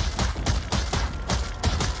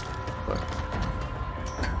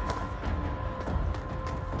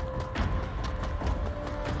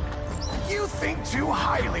 You think too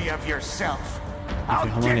highly of yourself. Wie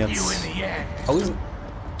viel haben wir jetzt?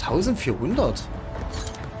 1400.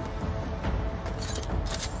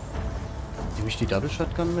 Nehme ich die Double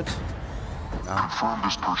Shotgun mit? Ja.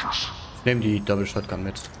 Ich nehme die Double Shotgun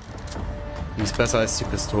mit. Die ist besser als die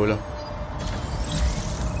Pistole.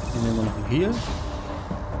 Dann nehmen wir noch einen Heal.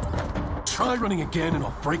 Try running again and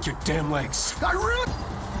I'll break your damn legs.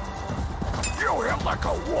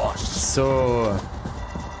 So.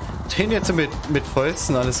 Den jetzt mit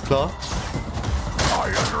Fäusten, alles klar.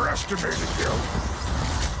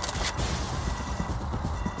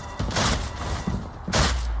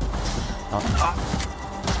 Ah.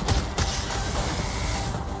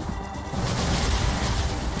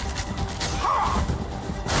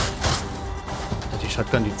 Die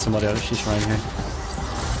Shotgun, die zimmert ja richtig rein hier.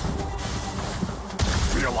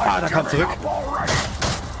 Ah, da kam zurück.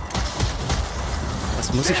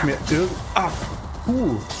 Das muss ich mir irgend... Ah,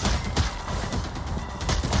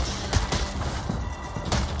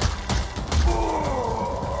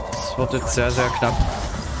 Das wird jetzt sehr, sehr knapp.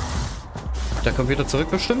 Der kommt wieder zurück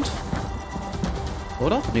bestimmt.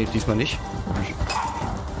 Oder? Nee, diesmal nicht.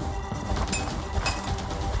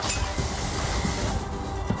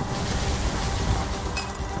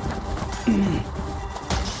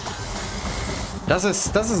 Das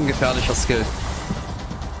ist ein gefährlicher Skill.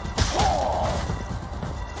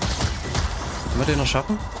 Können wir den noch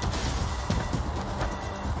schaffen?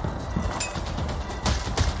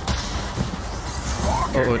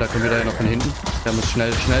 Oh, da kommt wieder einer von hinten. Der muss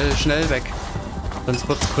schnell weg. Sonst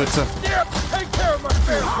wird's Krütze.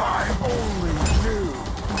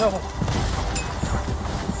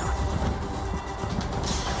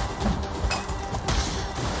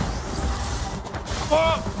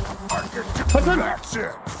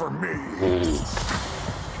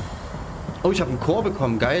 Oh, ich habe einen Chor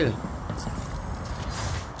bekommen. Geil.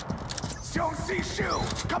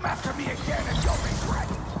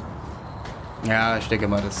 Ja, ich denke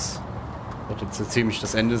mal, das wird jetzt so ziemlich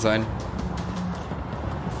das Ende sein.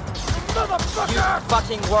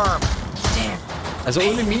 Also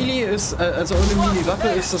ohne Melee ist, ohne Melee-Waffe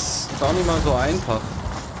ist das gar nicht mal so einfach.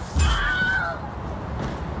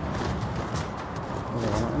 Oh,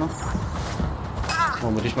 da war noch einer.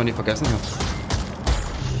 Wollen wir dich mal nicht vergessen hier.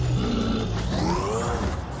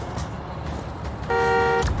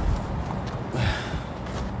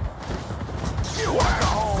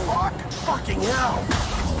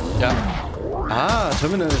 Ja. Ah,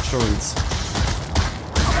 Terminal Insurance.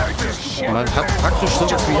 Man hat praktisch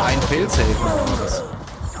sowas wie ein Failsafe.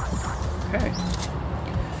 Okay.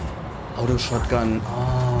 Auto-Shotgun.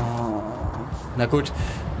 Oh. Na gut,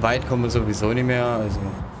 weit kommen wir sowieso nicht mehr, also.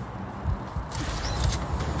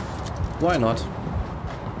 Why not?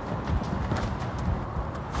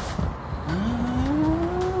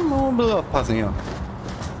 Mal aufpassen hier.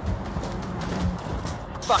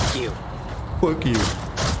 Fuck you. Fuck you.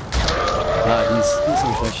 Ah, die ist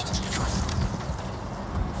nicht schlecht.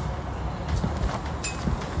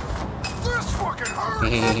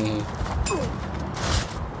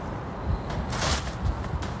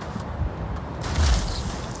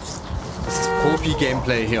 Das ist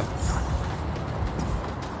Profi-Gameplay hier.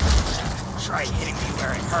 Try hitting me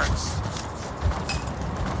where it hurts.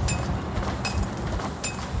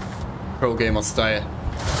 Pro-Gamer-Style.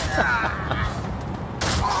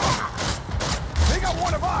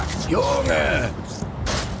 Junge!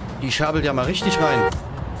 Die schabelt ja mal richtig rein.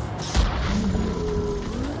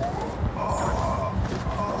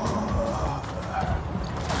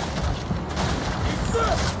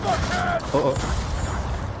 Oh oh.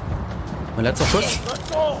 Mein letzter Schuss.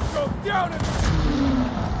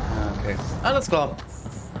 Okay. Alles klar.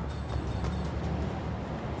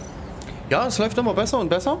 Ja, es läuft immer besser und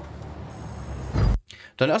besser.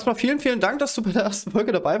 Dann erstmal vielen Dank, dass du bei der ersten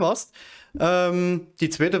Folge dabei warst. Die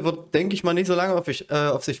zweite wird, denke ich mal, nicht so lange auf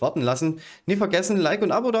sich warten lassen. Nie vergessen, Like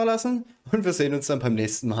und Abo dalassen. Und wir sehen uns dann beim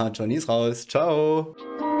nächsten Mal. Johnny ist raus. Ciao.